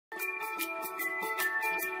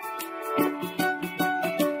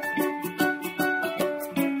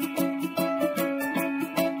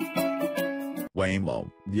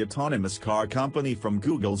Waymo, the autonomous car company from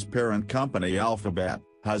Google's parent company Alphabet,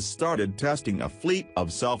 has started testing a fleet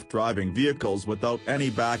of self-driving vehicles without any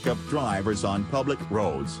backup drivers on public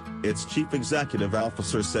roads, its chief executive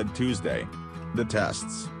officer said Tuesday. The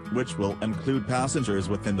tests, which will include passengers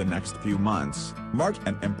within the next few months, mark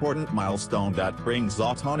an important milestone that brings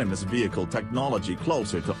autonomous vehicle technology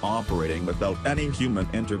closer to operating without any human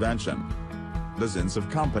intervention. Dozens of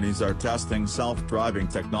companies are testing self-driving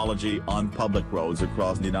technology on public roads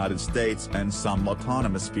across the United States, and some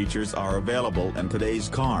autonomous features are available in today's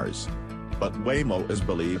cars. But Waymo is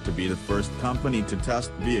believed to be the first company to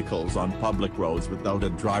test vehicles on public roads without a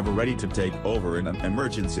driver ready to take over in an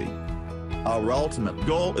emergency. Our ultimate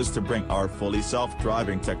goal is to bring our fully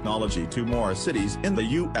self-driving technology to more cities in the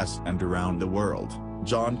US and around the world,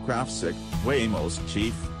 John Krafcik, Waymo's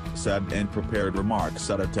chief, said in prepared remarks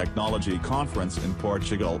at a technology conference in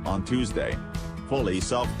Portugal on Tuesday. Fully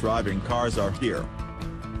self-driving cars are here.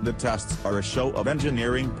 The tests are a show of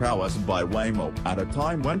engineering prowess by Waymo at a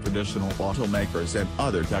time when traditional automakers and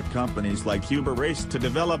other tech companies like Uber race to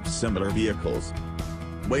develop similar vehicles.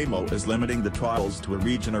 Waymo is limiting the trials to a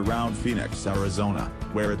region around Phoenix, Arizona,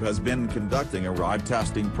 where it has been conducting a ride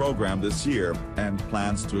testing program this year, and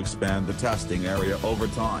plans to expand the testing area over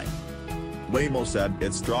time. Waymo said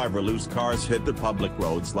its driverless cars hit the public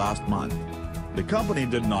roads last month. The company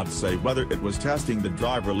did not say whether it was testing the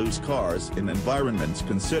driverless cars in environments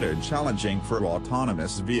considered challenging for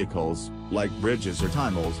autonomous vehicles, like bridges or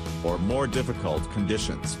tunnels, or more difficult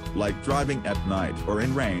conditions, like driving at night or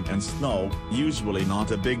in rain and snow, usually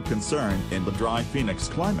not a big concern in the dry Phoenix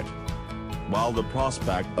climate. While the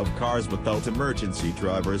prospect of cars without emergency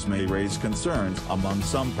drivers may raise concerns among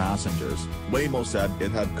some passengers, Waymo said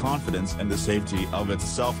it had confidence in the safety of its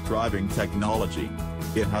self-driving technology.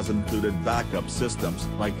 It has included backup systems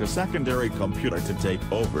like a secondary computer to take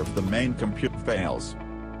over if the main computer fails.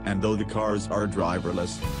 And though the cars are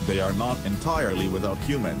driverless, they are not entirely without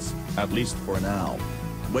humans, at least for now.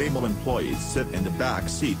 Waymo employees sit in the back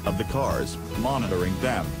seat of the cars, monitoring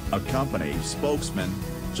them, a company spokesman,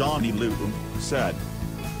 Johnny Liu, said.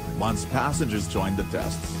 Once passengers join the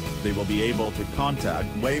tests, they will be able to contact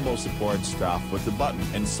Waymo support staff with the button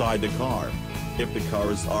inside the car. If the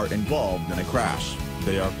cars are involved in a crash,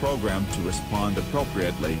 they are programmed to respond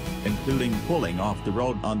appropriately, including pulling off the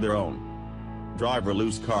road on their own.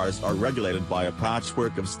 Driverless cars are regulated by a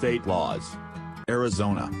patchwork of state laws.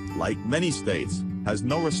 Arizona, like many states, has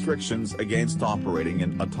no restrictions against operating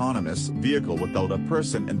an autonomous vehicle without a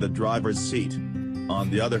person in the driver's seat. On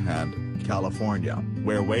the other hand, California,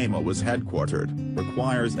 where Waymo is headquartered,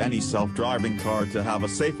 requires any self-driving car to have a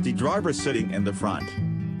safety driver sitting in the front.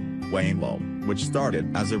 Waymo, which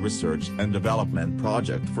started as a research and development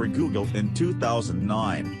project for Google in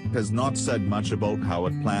 2009, has not said much about how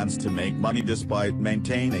it plans to make money despite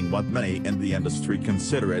maintaining what many in the industry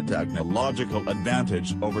consider a technological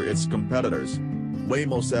advantage over its competitors.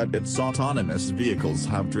 Waymo said its autonomous vehicles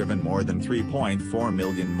have driven more than 3.4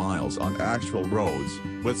 million miles on actual roads,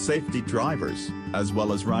 with safety drivers, as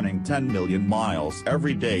well as running 10 million miles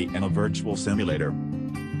every day in a virtual simulator.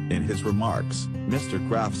 In his remarks, Mr.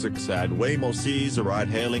 Krafcik said Waymo sees a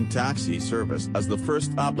ride-hailing taxi service as the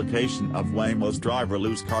first application of Waymo's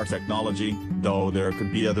driverless car technology, though there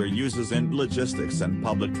could be other uses in logistics and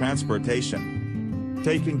public transportation.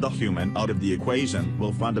 Taking the human out of the equation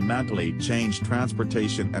will fundamentally change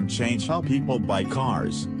transportation and change how people buy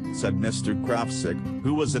cars, said Mr. Krafcik,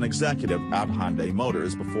 who was an executive at Hyundai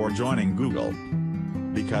Motors before joining Google.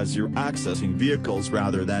 Because you're accessing vehicles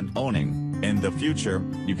rather than owning, in the future,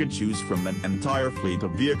 you could choose from an entire fleet of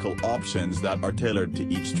vehicle options that are tailored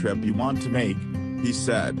to each trip you want to make, he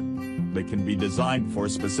said. They can be designed for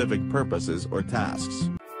specific purposes or tasks.